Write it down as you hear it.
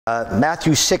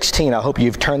Matthew 16, I hope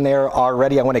you've turned there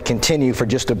already. I want to continue for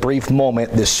just a brief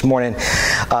moment this morning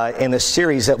in the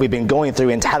series that we've been going through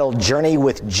entitled Journey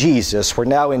with Jesus. We're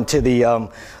now into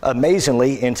the,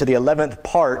 amazingly, into the 11th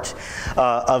part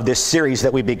of this series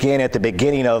that we began at the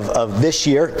beginning of this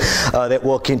year that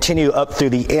will continue up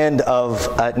through the end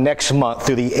of next month,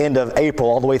 through the end of April,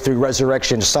 all the way through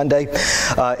Resurrection Sunday,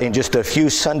 in just a few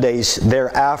Sundays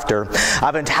thereafter.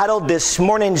 I've entitled this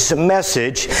morning's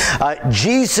message,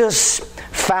 Jesus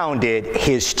founded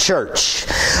his church.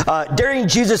 During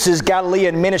Jesus'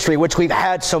 Galilean ministry, which we've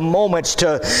had some moments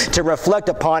to reflect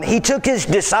upon, he took his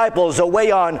disciples away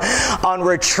on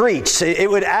retreats. It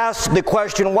would ask the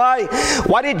question, why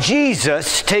did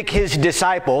Jesus take his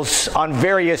disciples on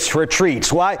various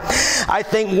retreats? Why? I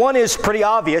think one is pretty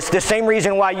obvious, the same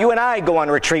reason why you and I go on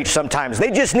retreats sometimes.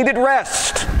 They just needed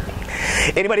rest.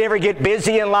 Anybody ever get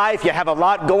busy in life? You have a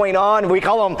lot going on. We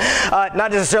call them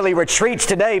not necessarily retreats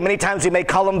today. Many times we may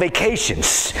call them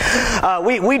vacations.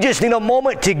 We just need a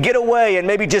moment to get away and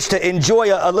maybe just to enjoy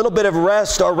a little bit of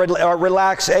rest or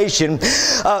relaxation.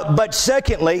 But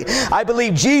secondly, I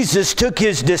believe Jesus took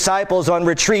his disciples on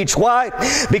retreats. Why?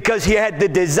 Because he had the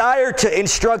desire to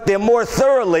instruct them more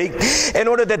thoroughly in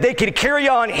order that they could carry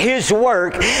on his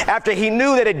work after he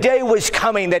knew that a day was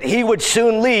coming that he would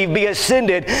soon leave, be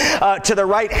ascended to the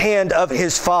right hand of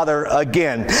his Father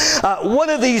again. One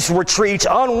of these retreats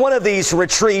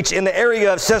in the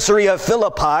area of Caesarea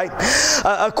Philippi,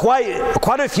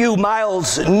 quite a few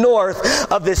miles north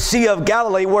of the Sea of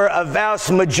Galilee, where a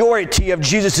vast majority of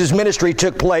Jesus' ministry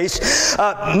took place.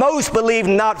 Most believe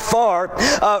not far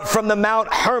from the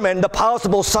Mount Hermon, the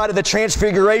possible site of the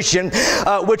Transfiguration,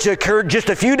 which occurred just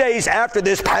a few days after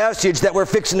this passage that we're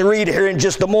fixing to read here in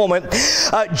just a moment.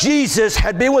 Jesus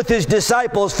had been with his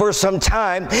disciples for some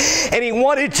time, and he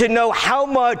wanted to know how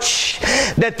much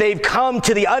that they've come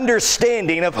to the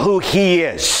understanding of who he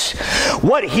is,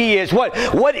 what he is,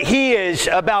 what he is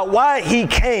about, why he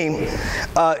came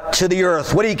to the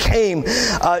earth, what he came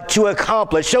to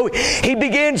accomplish. So he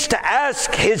begins to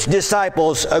ask his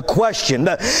disciples a question.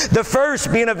 The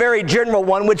first being a very general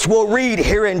one, which we'll read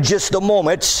here in just a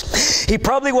moment. He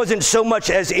probably wasn't so much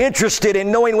as interested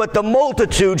in knowing what the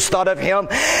multitudes thought of him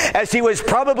as he was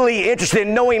probably interested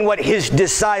in knowing what his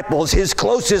disciples, his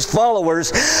closest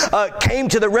followers, came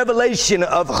to the revelation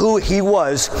of who he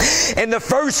was. And the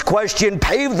first question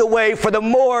paved the way for the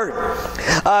more,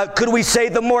 could we say,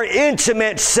 the more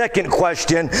intimate second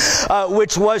question,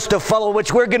 which was to follow,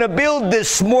 which we're going to build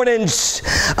this morning's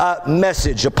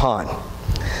message upon.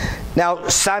 Now,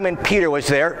 Simon Peter was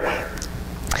there.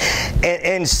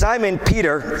 And Simon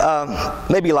Peter,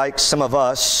 maybe like some of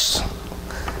us,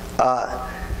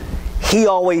 he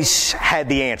always had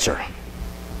the answer.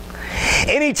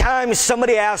 Anytime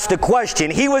somebody asked a question,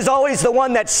 he was always the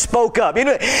one that spoke up.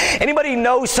 Anybody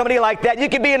know somebody like that? You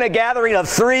could be in a gathering of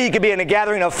 3, you could be in a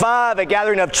gathering of 5, a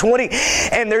gathering of 20,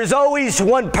 and there's always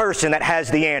one person that has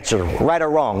the answer, right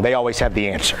or wrong. They always have the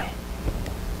answer.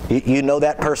 You know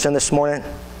that person this morning?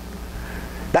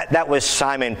 That was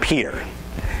Simon Peter.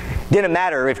 Didn't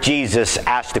matter if Jesus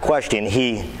asked a question,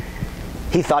 he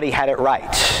thought he had it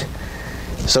right.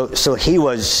 So he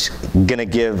was going to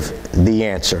give the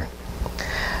answer.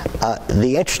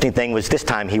 The interesting thing was this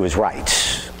time he was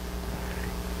right.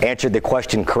 Answered the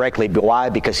question correctly. But why?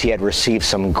 Because he had received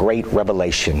some great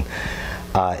revelation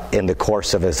in the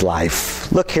course of his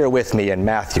life. Look here with me in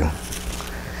Matthew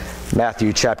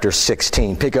chapter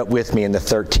 16. Pick up with me in the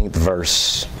 13th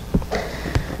verse.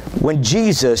 When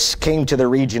Jesus came to the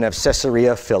region of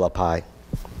Caesarea Philippi,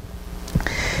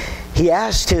 he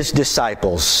asked his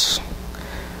disciples,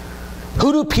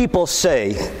 "Who do people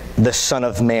say the Son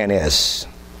of Man is?"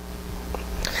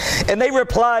 And they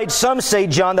replied, "Some say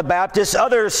John the Baptist,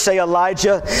 others say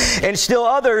Elijah, and still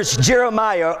others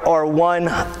Jeremiah or one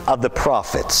of the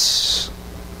prophets."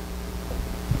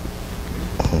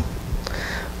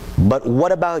 "But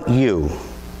what about you?"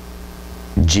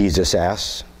 Jesus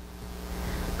asked.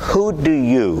 "Who do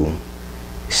you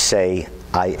say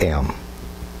I am?"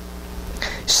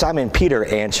 Simon Peter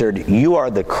answered, "You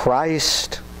are the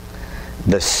Christ,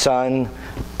 the Son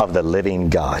of the living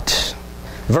God."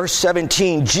 Verse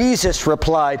 17, Jesus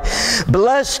replied,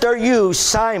 "Blessed are you,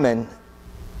 Simon,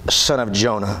 son of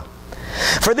Jonah.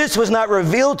 For this was not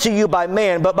revealed to you by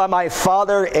man, but by my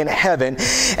Father in heaven.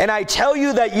 And I tell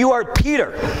you that you are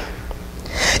Peter.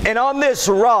 And on this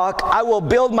rock I will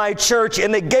build my church,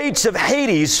 and the gates of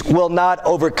Hades will not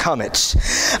overcome it.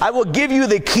 I will give you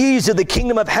the keys of the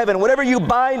kingdom of heaven. Whatever you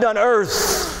bind on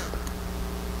earth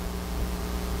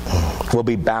will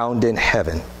be bound in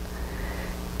heaven,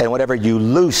 and whatever you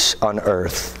loose on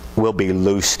earth will be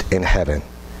loosed in heaven."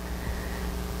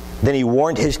 Then he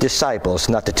warned his disciples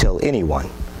not to tell anyone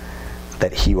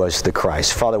that he was the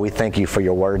Christ. Father, we thank you for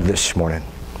your word this morning.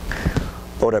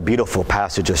 Lord, a beautiful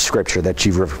passage of Scripture that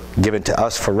you've given to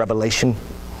us for revelation.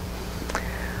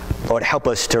 Lord, help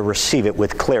us to receive it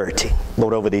with clarity,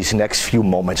 Lord, over these next few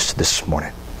moments this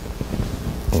morning.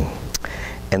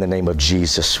 In the name of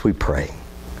Jesus, we pray.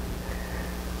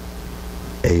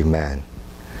 Amen.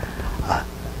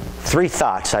 Three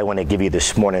thoughts I want to give you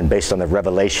this morning based on the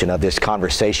revelation of this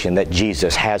conversation that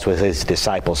Jesus has with his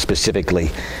disciples, specifically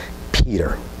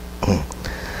Peter.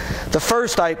 The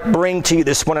first I bring to you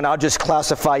this morning, I'll just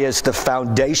classify as the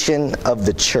foundation of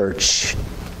the church.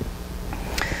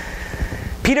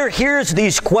 Peter hears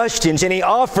these questions and he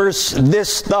offers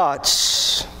this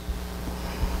thoughts: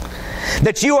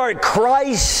 that you are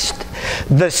Christ,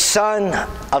 the Son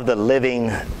of the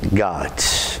living God.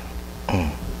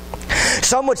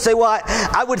 Some would say, well,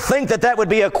 I would think that would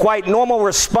be a quite normal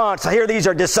response. I hear these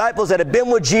are disciples that have been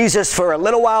with Jesus for a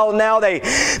little while now. They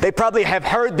probably have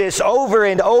heard this over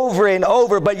and over and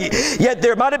over, but yet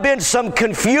there might have been some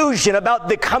confusion about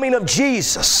the coming of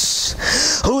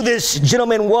Jesus, who this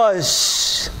gentleman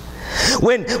was.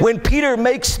 When Peter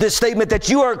makes this statement that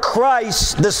you are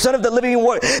Christ, the Son of the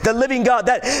living God,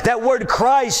 that word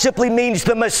Christ simply means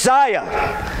the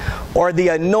Messiah or the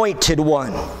Anointed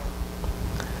One.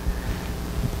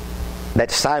 That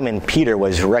Simon Peter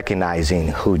was recognizing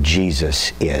who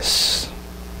Jesus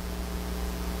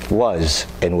was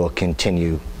and will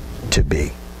continue to be.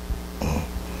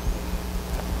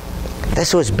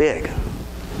 This was big.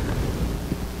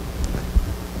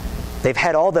 They've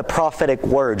had all the prophetic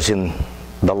words in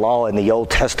the law in the Old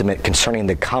Testament concerning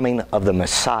the coming of the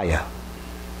Messiah.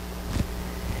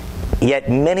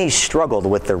 Yet many struggled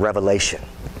with the revelation.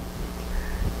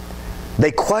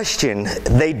 They questioned,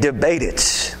 they debated.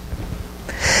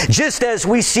 Just as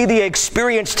we see the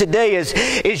experience today,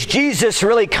 is Jesus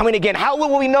really coming again? How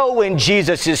will we know when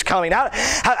Jesus is coming?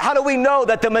 How do we know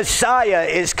that the Messiah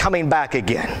is coming back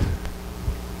again?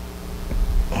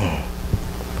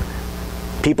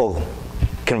 People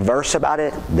converse about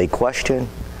it, they question.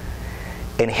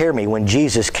 And hear me, when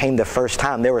Jesus came the first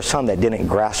time, there were some that didn't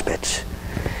grasp it.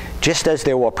 Just as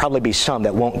there will probably be some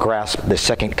that won't grasp the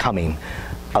second coming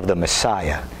of the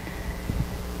Messiah.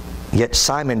 Yet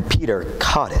Simon Peter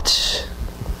caught it.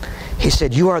 He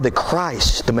said, you are the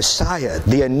Christ, the Messiah,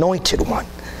 the Anointed One.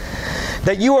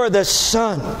 That you are the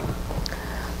Son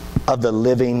of the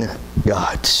living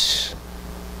God.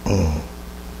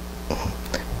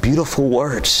 Beautiful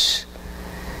words.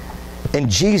 And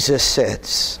Jesus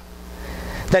says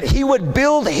that he would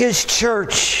build his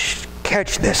church,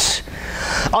 catch this,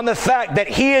 on the fact that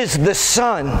he is the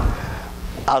Son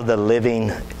of the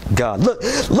living God.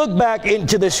 Look back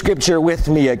into the Scripture with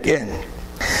me again.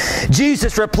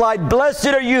 Jesus replied, blessed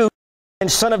are you,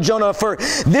 son of Jonah, for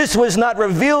this was not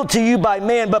revealed to you by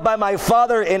man, but by my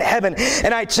Father in heaven.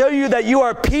 And I tell you that you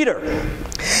are Peter,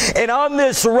 and on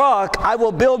this rock I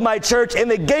will build my church, and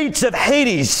the gates of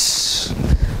Hades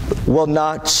will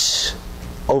not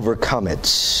overcome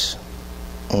it.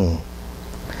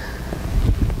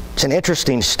 It's an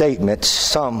interesting statement.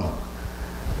 Some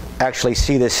actually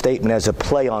see this statement as a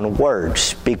play on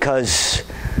words, because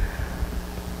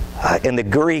in the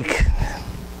Greek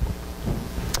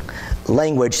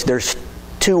language there's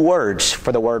two words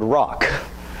for the word rock.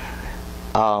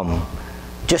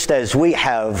 Just as we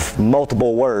have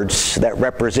multiple words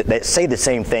that say the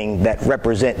same thing, that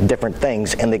represent different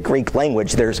things, in the Greek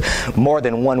language there's more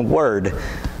than one word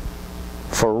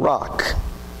for rock.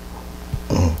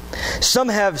 Some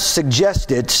have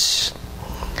suggested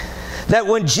that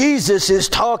when Jesus is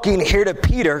talking here to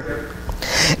Peter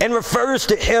and refers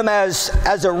to him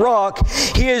as a rock,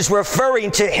 he is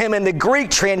referring to him in the Greek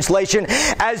translation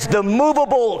as the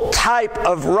movable type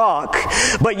of rock,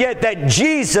 but yet that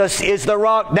Jesus is the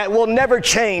rock that will never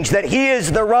change, that he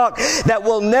is the rock that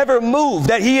will never move,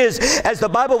 that he is, as the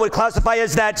Bible would classify,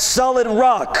 as that solid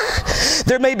rock.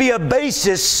 There may be a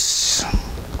basis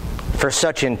for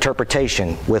such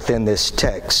interpretation within this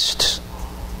text.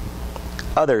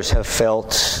 Others have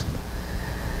felt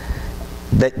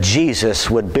that Jesus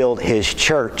would build his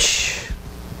church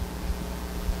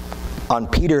on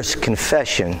Peter's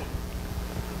confession,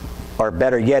 or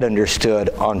better yet understood,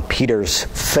 on Peter's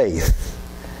faith,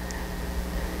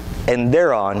 and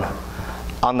thereon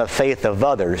on the faith of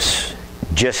others,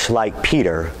 just like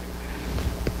Peter,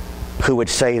 who would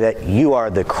say that you are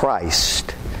the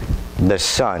Christ, the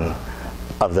Son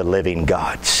of the living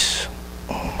God.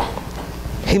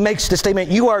 He makes the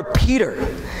statement, you are Peter,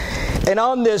 and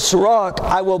on this rock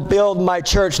I will build my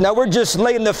church. Now we're just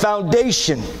laying the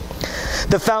foundation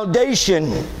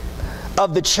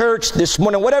of the church this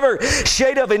morning. Whatever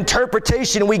shade of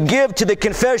interpretation we give to the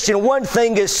confession, one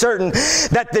thing is certain,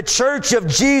 that the church of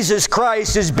Jesus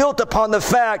Christ is built upon the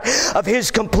fact of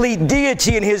his complete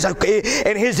deity and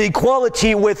his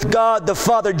equality with God the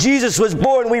Father. Jesus was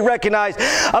born, we recognize,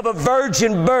 of a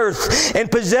virgin birth and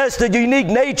possessed a unique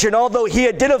nature, and although he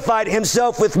identified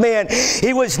himself with man,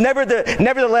 he was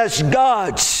nevertheless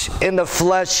God in the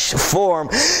flesh form.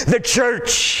 The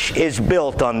church is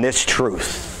built on this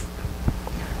truth,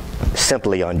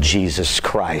 simply on Jesus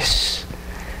Christ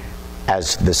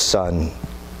as the Son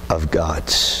of God.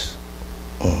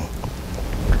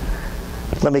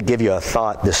 Let me give you a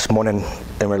thought this morning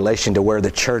in relation to where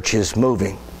the church is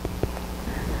moving.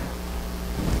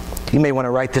 You may want to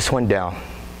write this one down.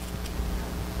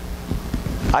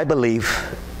 I believe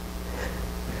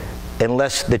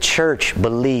unless the church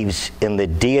believes in the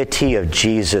deity of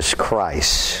Jesus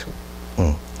Christ,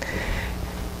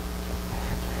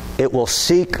 it will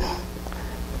seek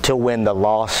to win the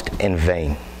lost in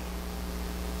vain.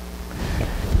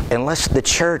 Unless the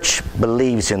church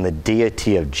believes in the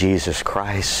deity of Jesus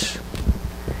Christ,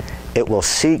 it will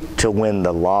seek to win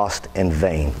the lost in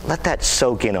vain. Let that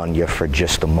soak in on you for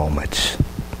just a moment.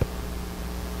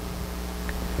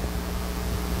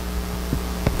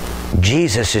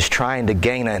 Jesus is trying to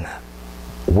gain an,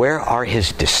 where are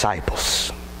his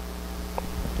disciples?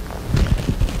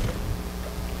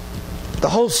 The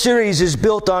whole series is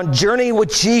built on journeying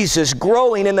with Jesus,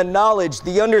 growing in the knowledge,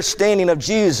 the understanding of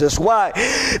Jesus. Why?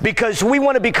 Because we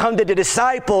want to become the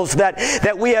disciples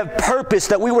that we have purpose,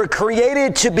 that we were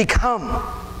created to become.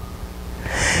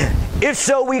 If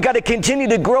so, we got to continue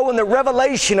to grow in the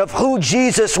revelation of who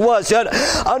Jesus was.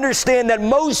 Understand that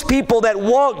most people that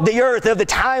walked the earth of the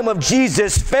time of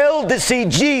Jesus failed to see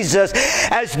Jesus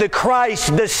as the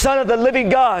Christ, the Son of the living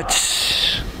God.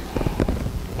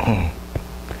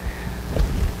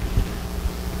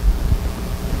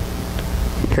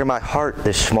 Hear my heart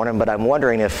this morning, but I'm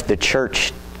wondering if the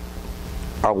church,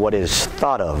 or what is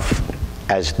thought of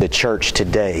as the church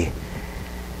today,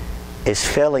 is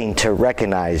failing to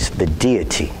recognize the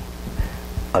deity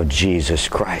of Jesus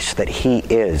Christ, that he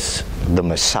is the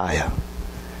Messiah,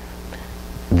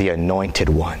 the Anointed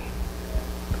One.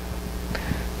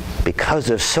 Because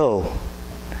of so,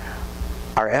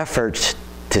 our efforts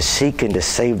to seek and to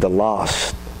save the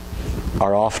lost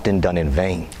are often done in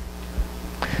vain,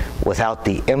 without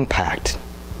the impact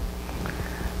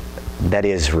that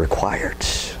is required.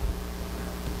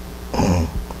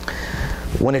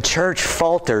 When a church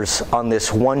falters on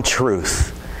this one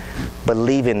truth,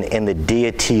 believing in the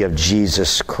deity of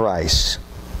Jesus Christ,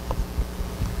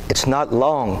 it's not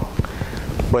long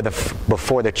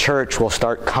before the church will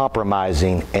start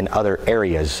compromising in other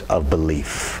areas of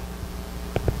belief.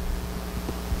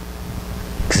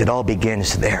 Because it all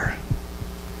begins there.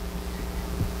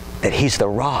 That he's the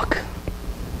rock.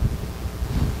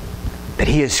 That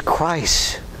he is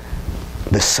Christ,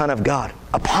 the Son of God.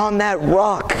 Upon that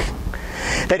rock,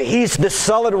 that he's the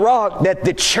solid rock that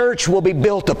the church will be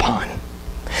built upon.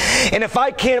 And if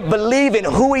I can't believe in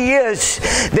who he is,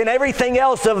 then everything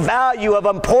else of value, of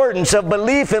importance, of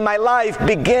belief in my life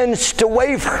begins to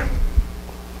waver.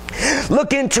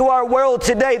 Look into our world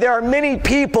today. There are many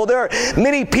people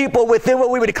within what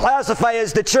we would classify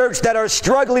as the church that are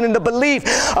struggling in the belief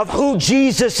of who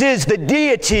Jesus is, the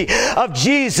deity of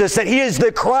Jesus, that he is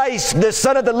the Christ, the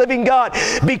Son of the living God.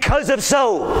 Because of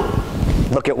so,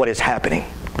 look at what is happening.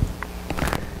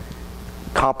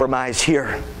 Compromise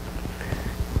here.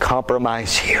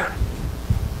 Compromise here.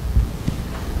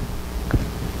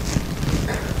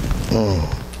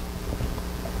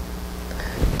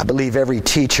 I believe every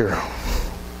teacher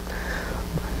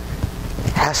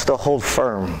has to hold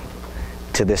firm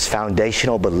to this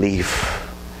foundational belief,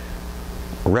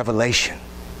 revelation,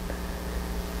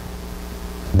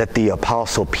 that the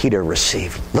Apostle Peter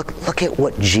received. Look at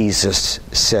what Jesus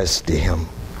says to him.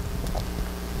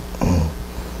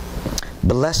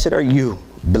 Blessed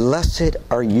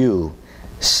are you,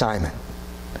 Simon.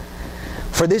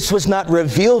 For this was not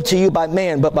revealed to you by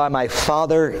man, but by my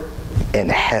Father in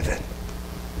heaven.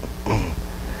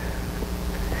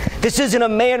 This isn't a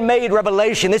man-made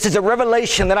revelation. This is a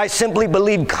revelation that I simply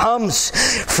believe comes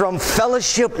from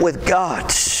fellowship with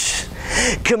God,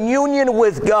 communion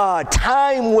with God,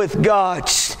 time with God,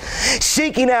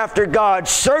 seeking after God,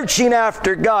 searching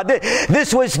after God.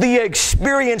 This was the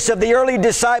experience of the early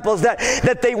disciples,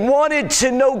 that they wanted to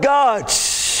know God.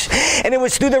 And it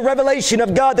was through the revelation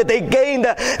of God that they gained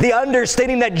the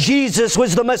understanding that Jesus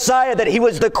was the Messiah, that he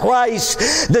was the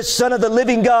Christ, the Son of the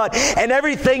living God. And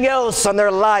everything else on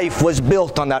their life was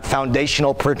built on that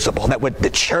foundational principle, that with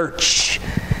the church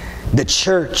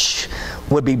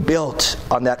would be built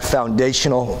on that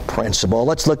foundational principle.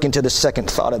 Let's look into the second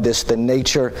thought of this, the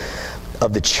nature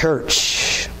of the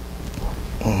church.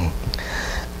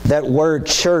 That word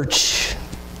church,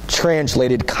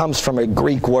 translated, comes from a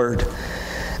Greek word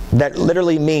that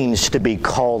literally means to be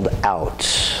called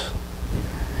out.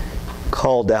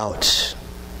 Called out.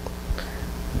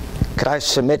 Could I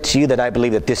submit to you that I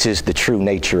believe that this is the true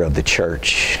nature of the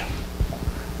church?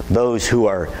 Those who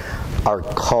are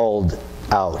called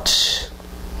out.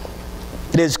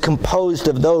 It is composed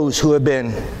of those who have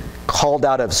been called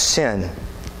out of sin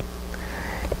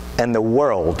and the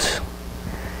world,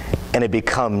 and have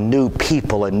become new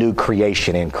people, a new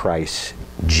creation in Christ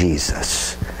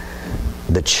Jesus.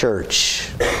 The church.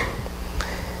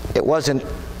 It wasn't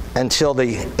until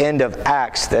the end of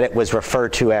Acts that it was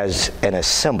referred to as an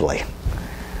assembly.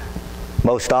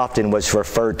 Most often was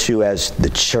referred to as the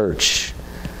church.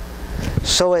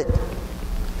 So it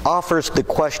offers the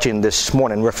question this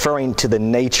morning, referring to the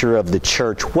nature of the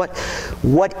church. What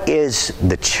is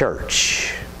the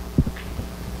church?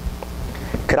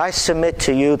 Could I submit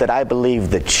to you that I believe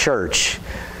the church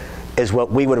is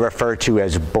what we would refer to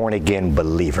as born-again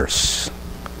believers?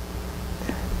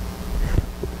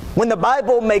 When the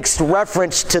Bible makes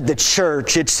reference to the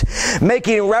church, it's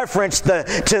making reference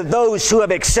to those who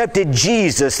have accepted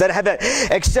Jesus, that have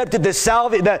accepted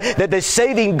the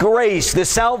saving grace, the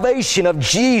salvation of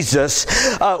Jesus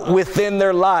within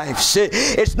their lives.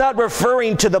 It's not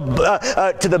referring to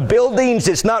the buildings.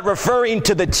 It's not referring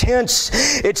to the tents.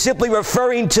 It's simply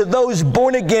referring to those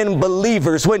born-again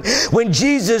believers. When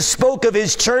Jesus spoke of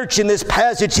His church in this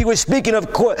passage, He was speaking,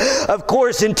 of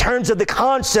course, in terms of the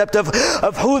concept of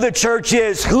who the church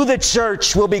is, who the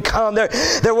church will become.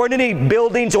 There weren't any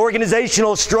buildings,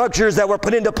 organizational structures that were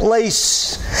put into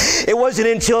place. It wasn't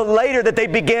until later that they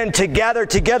began to gather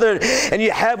together, and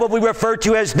you have what we refer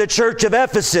to as the church of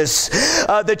Ephesus,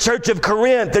 the church of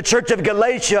Corinth, the church of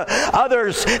Galatia,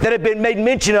 others that have been made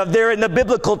mention of there in the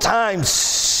biblical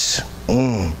times.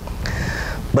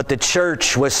 But the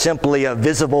church was simply a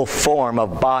visible form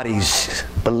of bodies,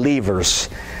 believers,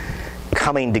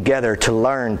 coming together to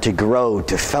learn, to grow,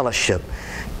 to fellowship,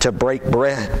 to break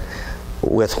bread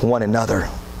with one another.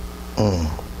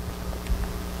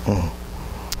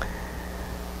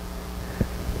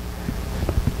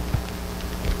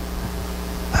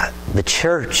 The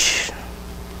church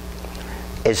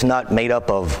is not made up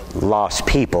of lost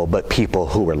people, but people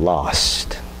who were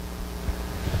lost.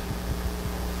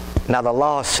 Now, the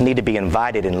lost need to be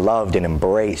invited and loved and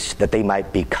embraced that they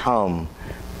might become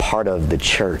part of the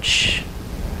church.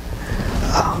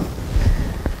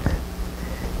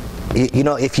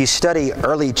 If you study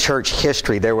early church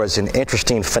history, there was an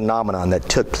interesting phenomenon that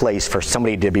took place for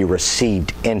somebody to be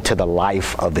received into the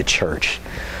life of the church.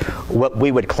 What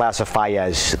we would classify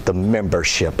as the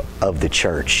membership of the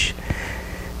church.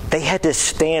 They had to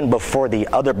stand before the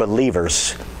other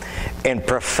believers and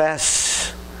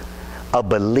profess a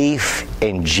belief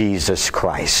in Jesus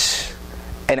Christ.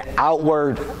 An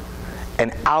outward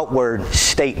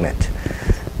statement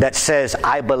that says,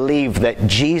 I believe that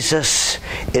Jesus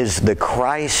is the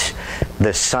Christ,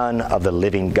 the Son of the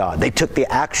living God. They took the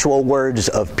actual words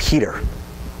of Peter,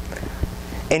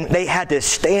 and they had to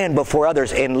stand before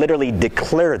others and literally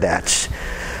declare that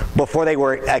before they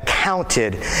were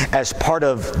accounted as part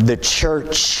of the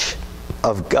church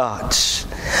of God.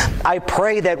 I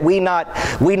pray that we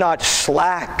not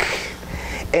slack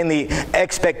in the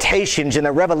expectations and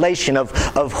the revelation of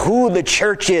who the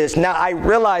church is. Now, I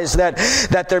realize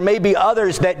that there may be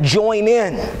others that join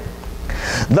in.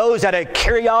 Those out of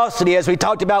curiosity, as we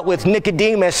talked about with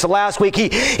Nicodemus last week,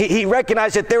 he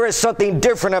recognized that there is something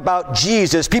different about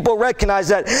Jesus. People recognize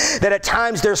that at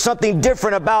times there's something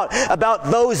different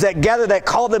about those that gather that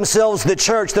call themselves the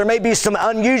church. There may be some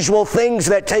unusual things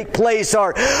that take place,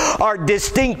 are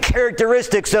distinct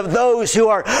characteristics of those who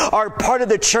are part of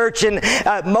the church, and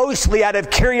mostly out of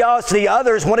curiosity,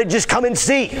 others want to just come and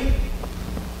see.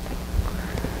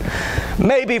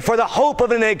 Maybe for the hope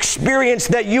of an experience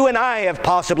that you and I have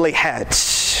possibly had.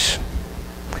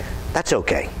 That's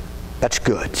okay. That's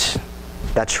good.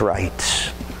 That's right.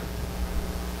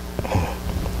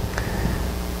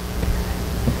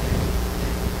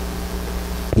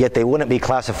 Yet they wouldn't be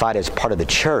classified as part of the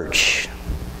church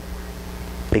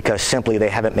because simply they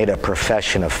haven't made a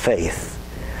profession of faith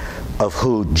of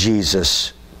who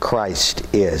Jesus Christ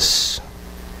is.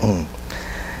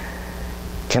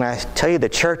 Can I tell you, the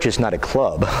church is not a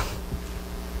club.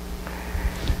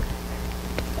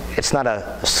 It's not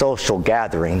a social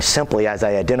gathering. Simply, as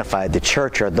I identified, the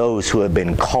church are those who have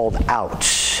been called out.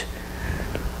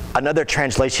 Another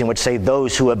translation would say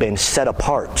those who have been set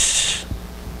apart.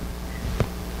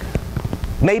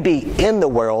 may be in the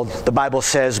world, the Bible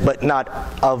says, but not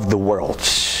of the world.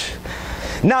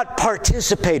 Not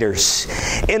participators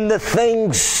in the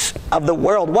things of the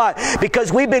world. Why?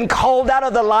 Because we've been called out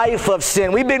of the life of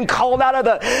sin. We've been called out of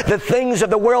the things of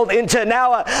the world into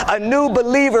now a new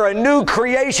believer, a new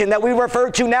creation that we refer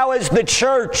to now as the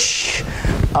church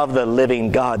of the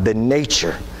living God, the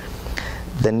nature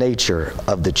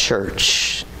of the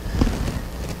church.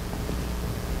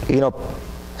 You know,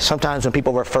 sometimes when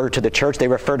people refer to the church, they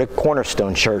refer to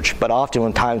Cornerstone Church, but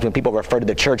oftentimes when people refer to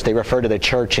the church, they refer to the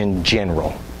church in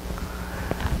general.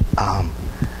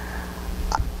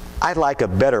 I like a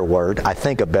better word, I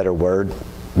think a better word,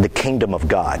 the kingdom of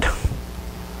God,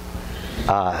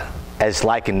 as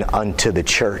likened unto the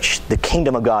church. The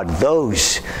kingdom of God,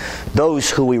 those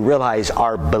who we realize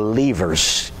are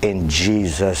believers in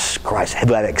Jesus Christ,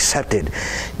 who have accepted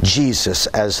Jesus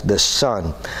as the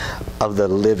Son of the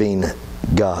living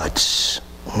God.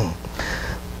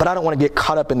 But I don't want to get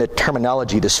caught up in the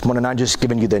terminology this morning. I'm just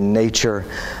giving you the nature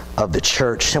of the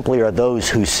church. Simply are those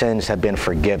whose sins have been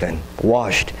forgiven,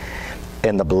 washed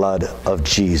in the blood of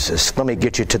Jesus. Let me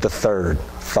get you to the third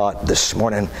thought this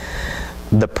morning.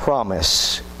 The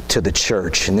promise to the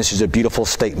church. And this is a beautiful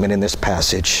statement in this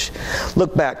passage.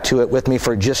 Look back to it with me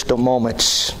for just a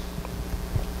moment.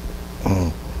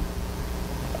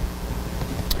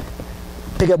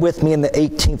 Pick up with me in the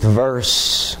 18th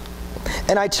verse.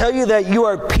 And I tell you that you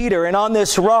are Peter, and on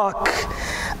this rock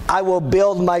I will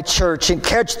build my church. And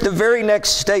catch the very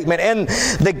next statement. And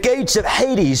the gates of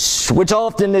Hades, which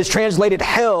often is translated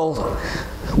hell,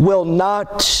 will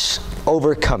not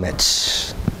overcome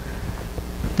it.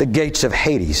 The gates of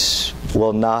Hades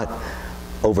will not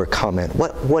overcome it.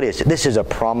 What is it? This is a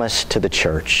promise to the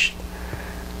church.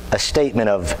 A statement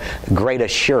of great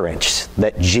assurance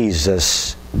that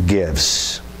Jesus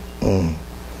gives.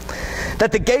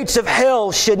 That the gates of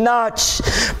hell should not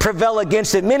prevail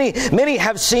against it. Many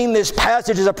have seen this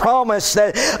passage as a promise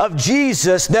of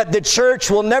Jesus that the church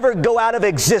will never go out of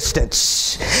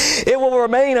existence. It will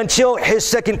remain until His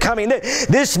second coming.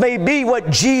 This may be what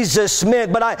Jesus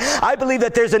meant, but I believe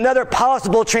that there's another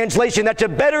possible translation that's a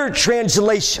better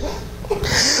translation.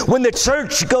 When the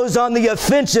church goes on the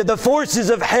offensive, the forces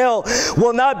of hell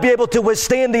will not be able to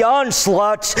withstand the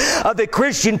onslaught of the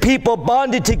Christian people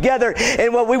bonded together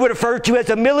in what we would refer to as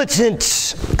a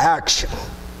militant action.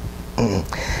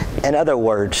 In other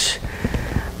words,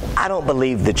 I don't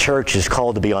believe the church is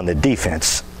called to be on the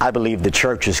defense. I believe the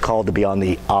church is called to be on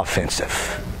the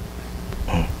offensive.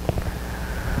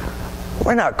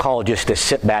 We're not called just to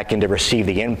sit back and to receive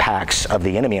the impacts of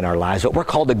the enemy in our lives, but we're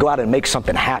called to go out and make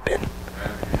something happen.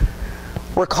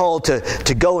 We're called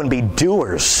to go and be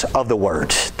doers of the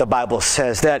word. The Bible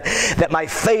says that my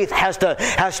faith has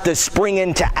to spring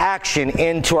into action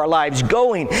into our lives,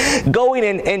 going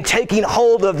and taking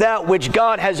hold of that which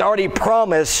God has already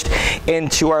promised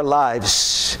into our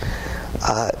lives.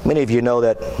 Many of you know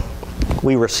that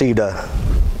we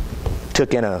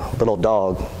took in a little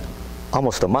dog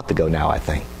almost a month ago now, I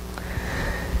think.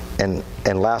 And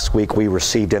last week we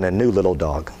received in a new little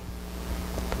dog.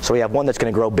 So we have one that's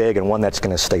going to grow big and one that's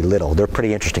going to stay little. They're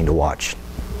pretty interesting to watch.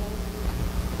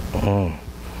 To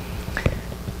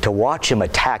watch them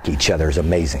attack each other is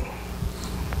amazing.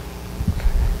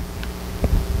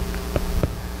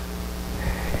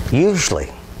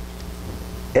 Usually,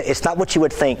 it's not what you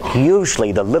would think.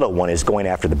 Usually the little one is going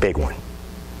after the big one,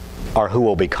 or who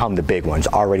will become the big one's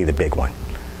already the big one.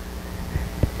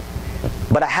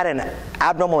 But I had an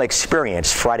abnormal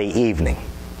experience Friday evening.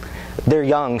 They're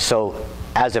young, so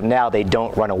as of now, they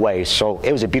don't run away. So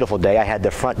it was a beautiful day. I had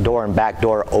the front door and back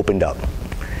door opened up.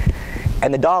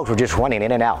 And the dogs were just running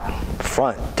in and out,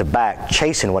 front to back,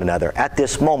 chasing one another. At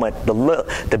this moment,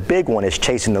 the big one is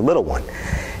chasing the little one.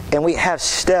 And we have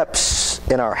steps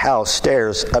in our house,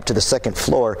 stairs up to the second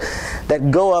floor,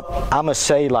 that go up, I'm going to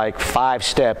say like 5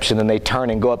 steps, and then they turn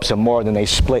and go up some more, and then they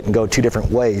split and go 2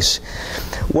 different ways.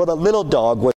 Well, the little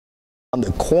dog was on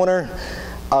the corner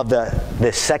of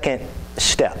the second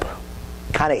step,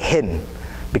 kind of hidden,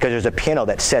 because there's a piano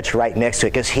that sits right next to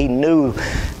it, because he knew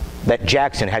that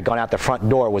Jackson had gone out the front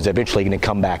door, was eventually going to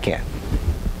come back in.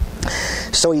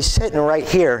 So he's sitting right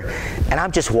here, and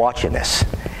I'm just watching this.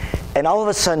 And all of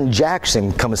a sudden,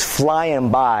 Jackson comes flying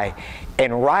by,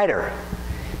 and Ryder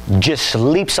just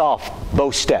leaps off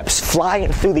both steps, flying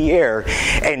through the air,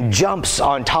 and jumps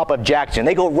on top of Jackson.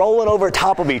 They go rolling over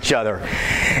top of each other,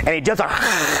 and he jumps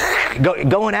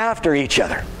going after each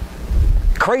other.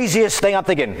 Craziest thing. I'm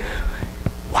thinking,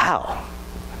 wow.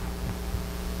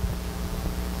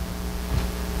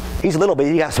 He's a little bit,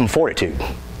 he got some fortitude.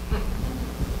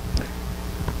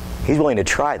 He's willing to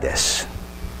try this.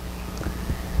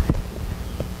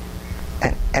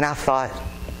 And I thought,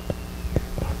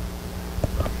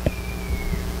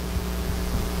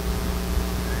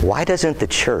 why doesn't the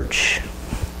church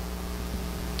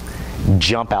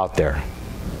jump out there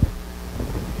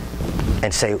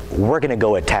and say, we're going to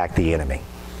go attack the enemy?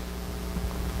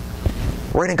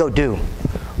 We're going to go do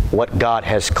what God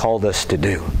has called us to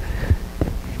do.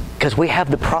 Because we have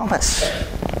the promise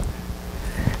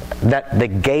that the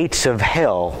gates of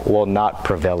hell will not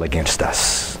prevail against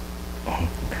us.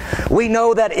 We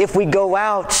know that if we go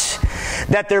out,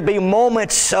 that there be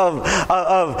moments of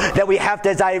that we have to,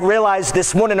 as I realized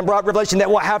this morning in broad revelation, that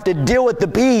we'll have to deal with the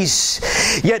bees.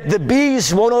 Yet the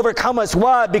bees won't overcome us.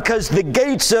 Why? Because the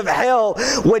gates of hell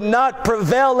would not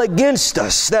prevail against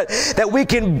us. That we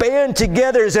can band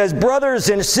together as brothers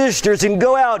and sisters and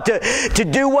go out to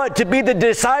do what? To be the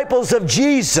disciples of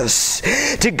Jesus.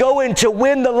 To go and to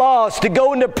win the lost. To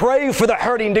go and to pray for the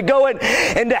hurting. To go and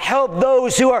to help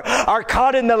those who are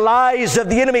caught in the lies of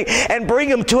the enemy and bring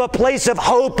them to a place of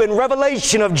hope and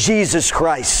revelation of Jesus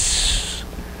Christ.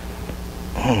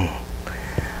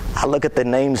 I look at the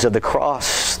names of the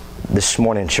cross this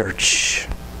morning, church.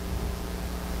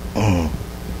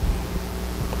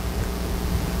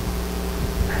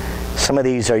 Some of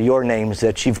these are your names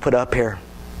that you've put up here.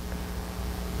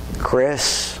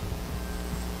 Chris,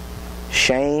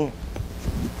 Shane,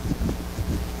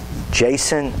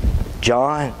 Jason,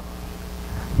 John,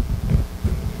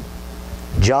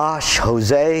 Josh,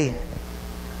 Jose,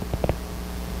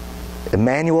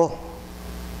 Emmanuel,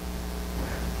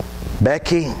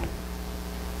 Becky,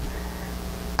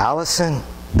 Allison,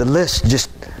 the list, just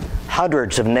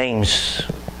hundreds of names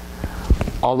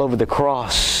all over the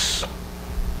cross.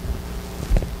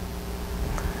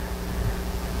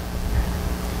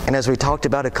 And as we talked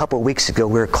about a couple weeks ago,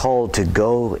 we're called to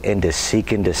go and to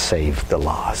seek and to save the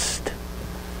lost.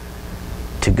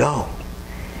 To go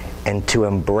and to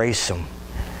embrace them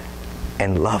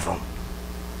and love them.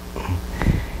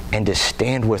 And to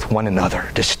stand with one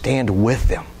another, to stand with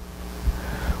them,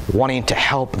 wanting to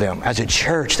help them as a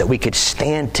church, that we could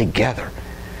stand together.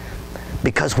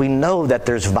 Because we know that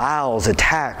there's vials,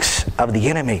 attacks of the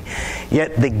enemy,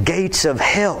 yet the gates of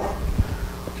hell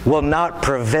will not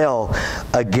prevail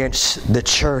against the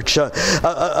church.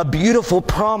 A beautiful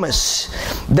promise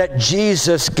that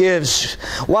Jesus gives.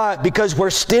 Why? Because we're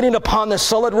standing upon the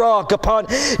solid rock, upon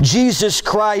Jesus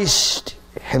Christ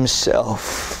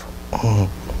Himself.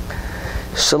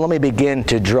 So let me begin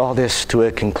to draw this to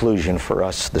a conclusion for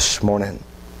us this morning.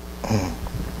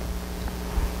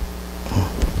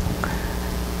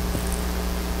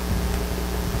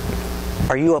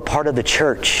 Are you a part of the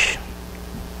church?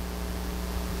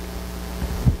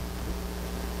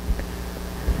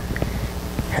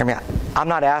 Hear me out. I'm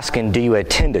not asking, do you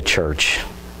attend a church?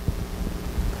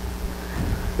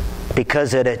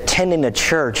 Because that attending a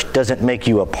church doesn't make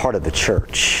you a part of the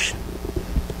church.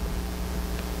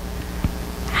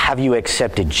 Have you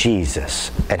accepted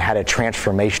Jesus and had a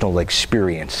transformational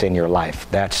experience in your life?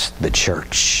 That's the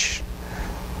church.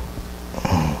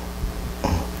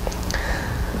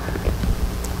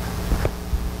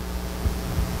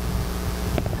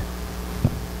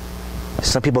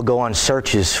 Some people go on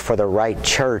searches for the right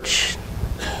church.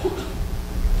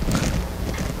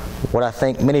 What I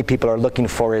think many people are looking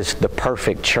for is the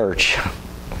perfect church.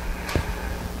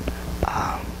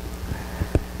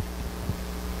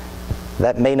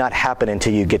 That may not happen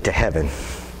until you get to heaven.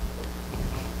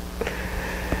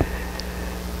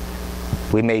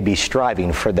 We may be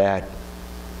striving for that,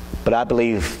 but I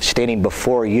believe standing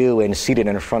before you and seated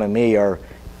in front of me are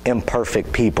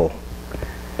imperfect people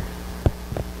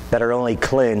that are only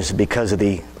cleansed because of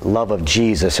the love of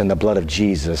Jesus and the blood of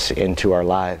Jesus into our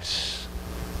lives.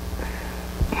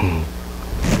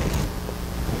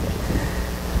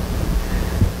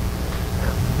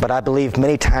 But I believe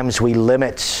many times we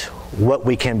limit what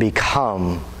we can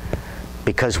become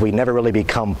because we never really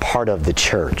become part of the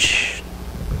church,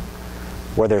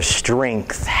 where there's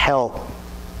strength, help,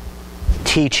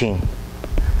 teaching,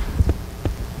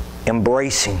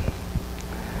 embracing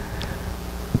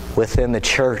within the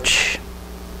church.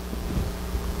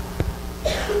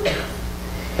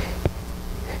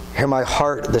 Hear my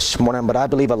heart this morning, but I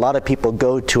believe a lot of people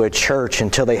go to a church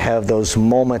until they have those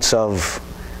moments of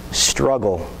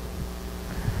struggle.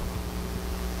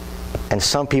 And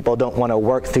some people don't want to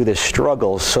work through the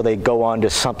struggles, so they go on to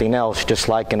something else, just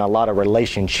like in a lot of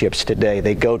relationships today.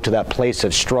 They go to that place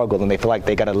of struggle and they feel like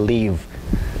they got to leave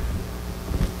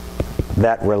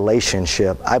that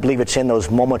relationship. I believe it's in those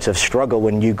moments of struggle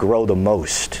when you grow the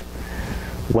most,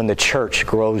 when the church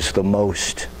grows the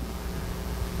most.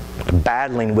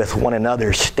 Battling with one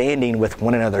another, standing with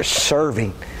one another,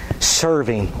 serving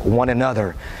serving one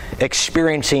another,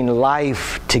 experiencing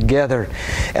life together.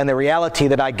 And the reality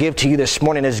that I give to you this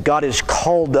morning is God has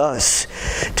called us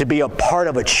to be a part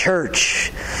of a church.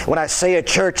 When I say a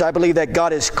church, I believe that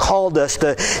God has called us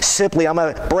to simply, I'm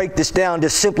going to break this down, to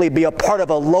simply be a part of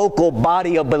a local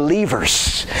body of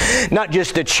believers. Not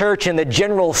just a church in the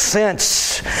general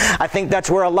sense. I think that's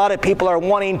where a lot of people are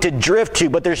wanting to drift to,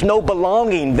 but there's no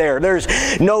belonging there. There's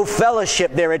no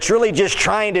fellowship there. It's really just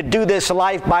trying to do this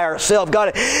life by ourselves.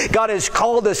 God has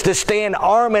called us to stand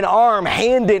arm in arm,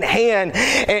 hand in hand,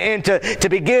 and to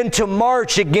begin to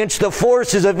march against the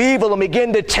forces of evil and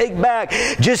begin to take back,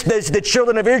 just as the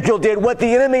children of Israel did, what the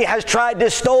enemy has tried to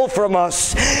steal from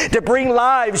us, to bring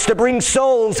lives, to bring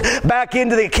souls back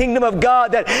into the kingdom of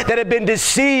God that have been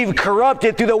deceived,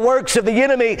 corrupted through the works of the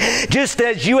enemy, just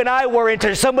as you and I were,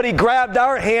 until somebody grabbed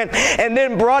our hand and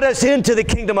then brought us into the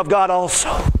kingdom of God also.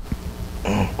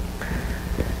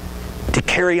 To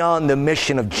carry on the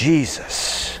mission of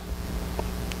Jesus.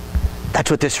 That's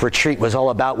what this retreat was all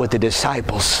about with the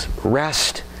disciples.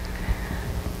 Rest.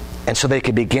 And so they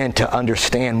could begin to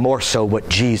understand more so what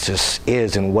Jesus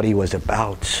is and what He was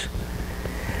about.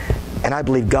 And I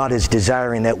believe God is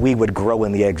desiring that we would grow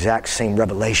in the exact same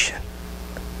revelation.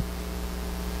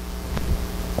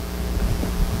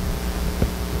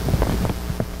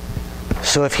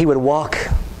 So if He would walk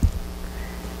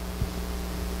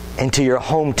into your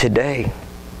home today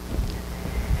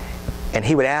and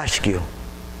He would ask you,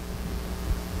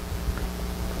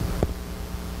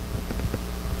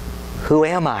 who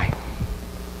am I?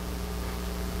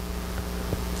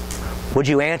 Would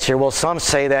you answer, well, some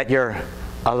say that you're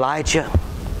Elijah.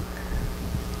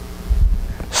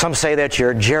 Some say that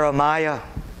you're Jeremiah.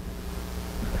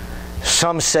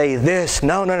 Some say this.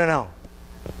 No.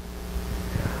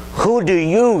 Who do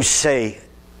you say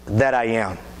that I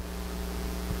am?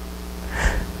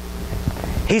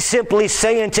 He's simply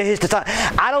saying to His disciples,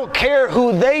 I don't care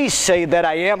who they say that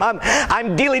I am.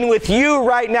 I'm dealing with you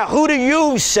right now. Who do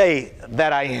you say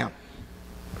that I am?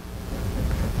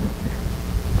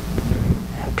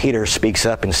 And Peter speaks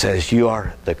up and says, you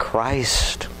are the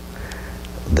Christ,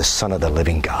 the Son of the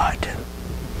living God,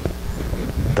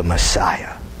 the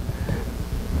Messiah.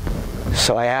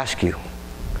 So I ask you,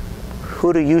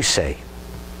 who do you say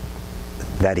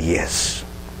that He is?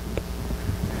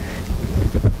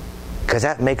 Because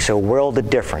that makes a world of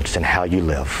difference in how you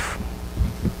live.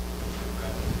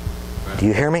 Do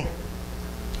you hear me?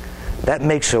 That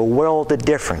makes a world of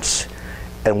difference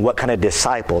in what kind of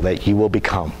disciple that you will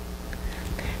become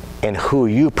and who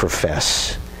you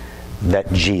profess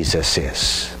that Jesus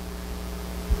is.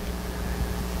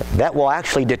 That will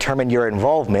actually determine your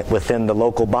involvement within the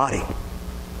local body.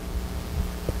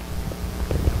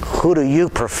 Who do you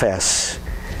profess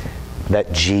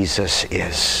that Jesus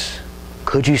is?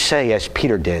 Could you say, as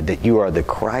Peter did, that you are the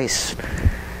Christ,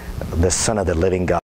 the Son of the living God?